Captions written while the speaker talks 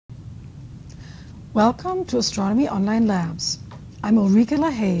Welcome to Astronomy Online Labs. I'm Ulrike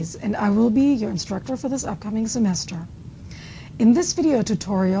LaHaze and I will be your instructor for this upcoming semester. In this video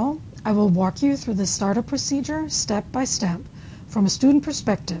tutorial, I will walk you through the startup procedure step by step from a student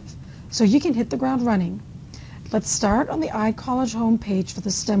perspective so you can hit the ground running. Let's start on the iCollege homepage for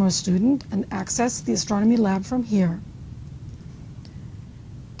the STEMO student and access the astronomy lab from here.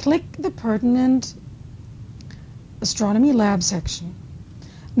 Click the pertinent Astronomy Lab section.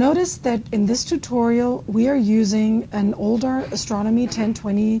 Notice that in this tutorial we are using an older Astronomy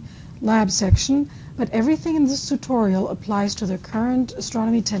 1020 lab section, but everything in this tutorial applies to the current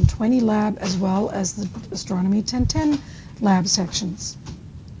Astronomy 1020 lab as well as the Astronomy 1010 lab sections.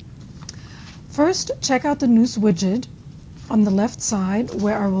 First, check out the news widget on the left side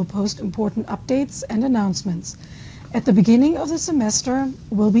where I will post important updates and announcements. At the beginning of the semester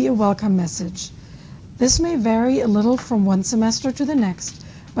will be a welcome message. This may vary a little from one semester to the next,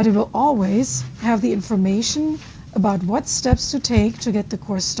 but it will always have the information about what steps to take to get the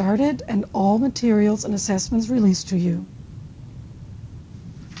course started and all materials and assessments released to you.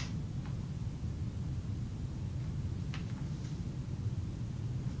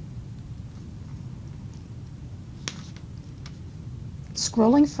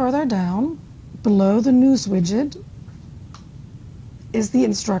 Scrolling further down, below the news widget is the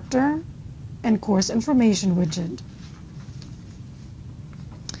instructor and course information widget.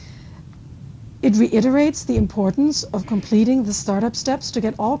 It reiterates the importance of completing the startup steps to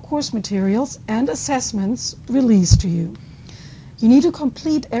get all course materials and assessments released to you. You need to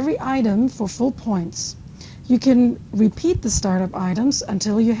complete every item for full points. You can repeat the startup items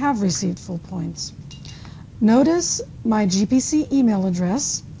until you have received full points. Notice my GPC email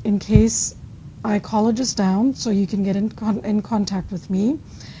address in case iCollege is down, so you can get in contact with me,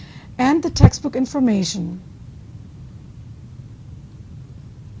 and the textbook information.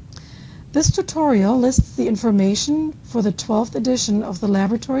 This tutorial lists the information for the 12th edition of the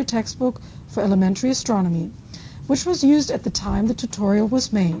laboratory textbook for elementary astronomy, which was used at the time the tutorial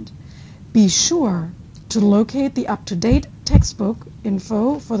was made. Be sure to locate the up-to-date textbook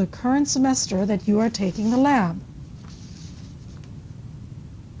info for the current semester that you are taking the lab.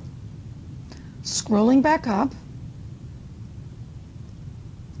 Scrolling back up,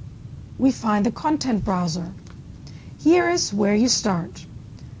 we find the content browser. Here is where you start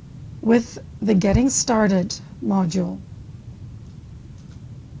with the Getting Started module.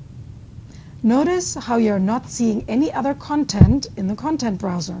 Notice how you're not seeing any other content in the content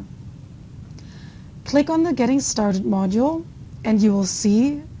browser. Click on the Getting Started module and you will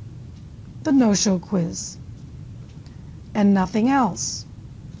see the no-show quiz and nothing else.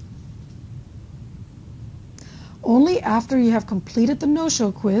 Only after you have completed the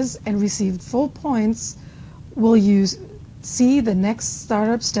no-show quiz and received full points will you see the next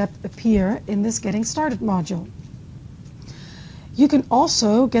startup step appear in this Getting Started module. You can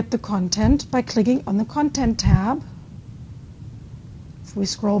also get the content by clicking on the Content tab. If we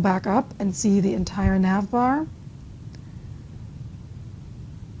scroll back up and see the entire nav bar,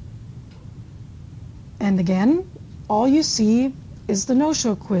 and again, all you see is the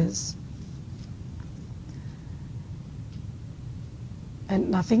no-show quiz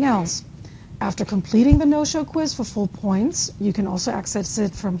and nothing else. After completing the no-show quiz for full points, you can also access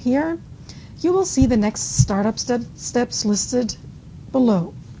it from here. You will see the next startup steps listed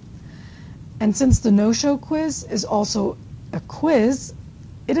below. And since the no-show quiz is also a quiz,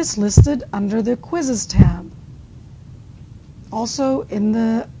 it is listed under the Quizzes tab, also in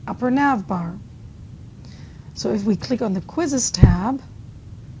the upper nav bar. So if we click on the Quizzes tab,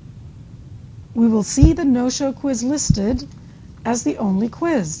 we will see the no-show quiz listed as the only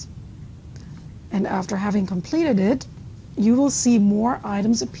quiz. And after having completed it, you will see more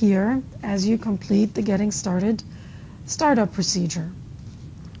items appear as you complete the Getting Started startup procedure.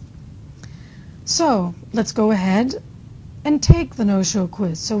 So let's go ahead and take the no-show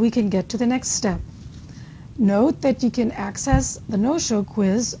quiz so we can get to the next step. Note that you can access the no-show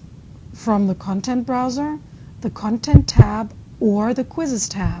quiz from the content browser, the content tab, or the quizzes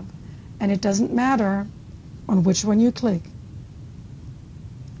tab, and it doesn't matter on which one you click.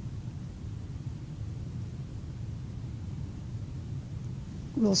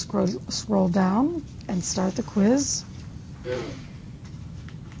 We'll scroll down and start the quiz.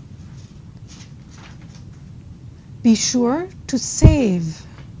 Be sure to save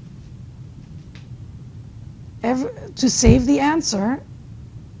the answer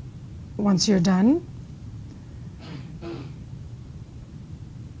once you're done.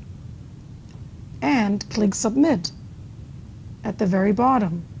 And click Submit at the very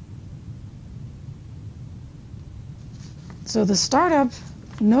bottom. So the startup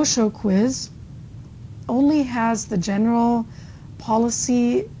no-show quiz only has the general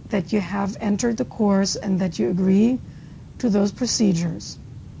policy that you have entered the course and that you agree to those procedures.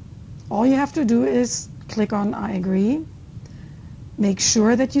 All you have to do is click on I agree, make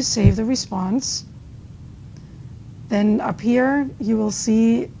sure that you save the response. Then up here you will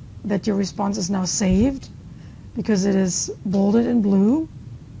see that your response is now saved because it is bolded in blue.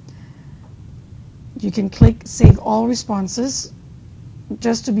 You can click Save All Responses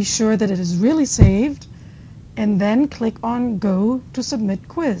just to be sure that it is really saved, and then click on Go to submit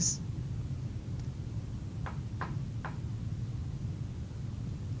quiz.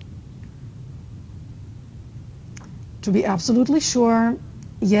 To be absolutely sure,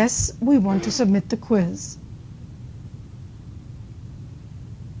 yes, we want to submit the quiz.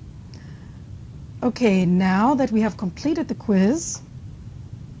 Okay, now that we have completed the quiz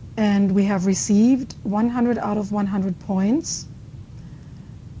and we have received 100 out of 100 points,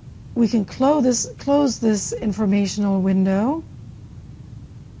 we can close this informational window,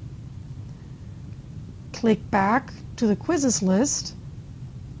 click back to the quizzes list,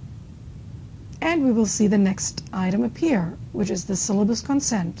 and we will see the next item appear, which is the syllabus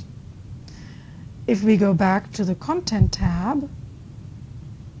consent. If we go back to the Content tab,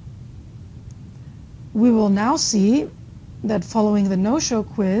 we will now see that following the no-show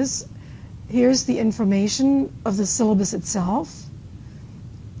quiz, here's the information of the syllabus itself,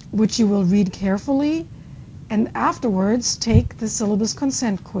 which you will read carefully, and afterwards take the syllabus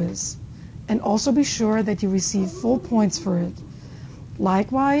consent quiz, and also be sure that you receive full points for it.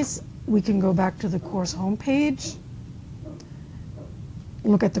 Likewise, we can go back to the course homepage,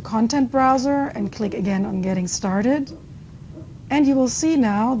 look at the content browser, and click again on Getting Started. And you will see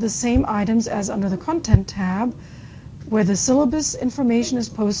now the same items as under the Content tab, where the syllabus information is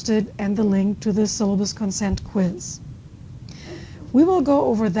posted and the link to the syllabus consent quiz. We will go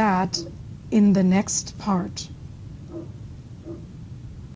over that in the next part.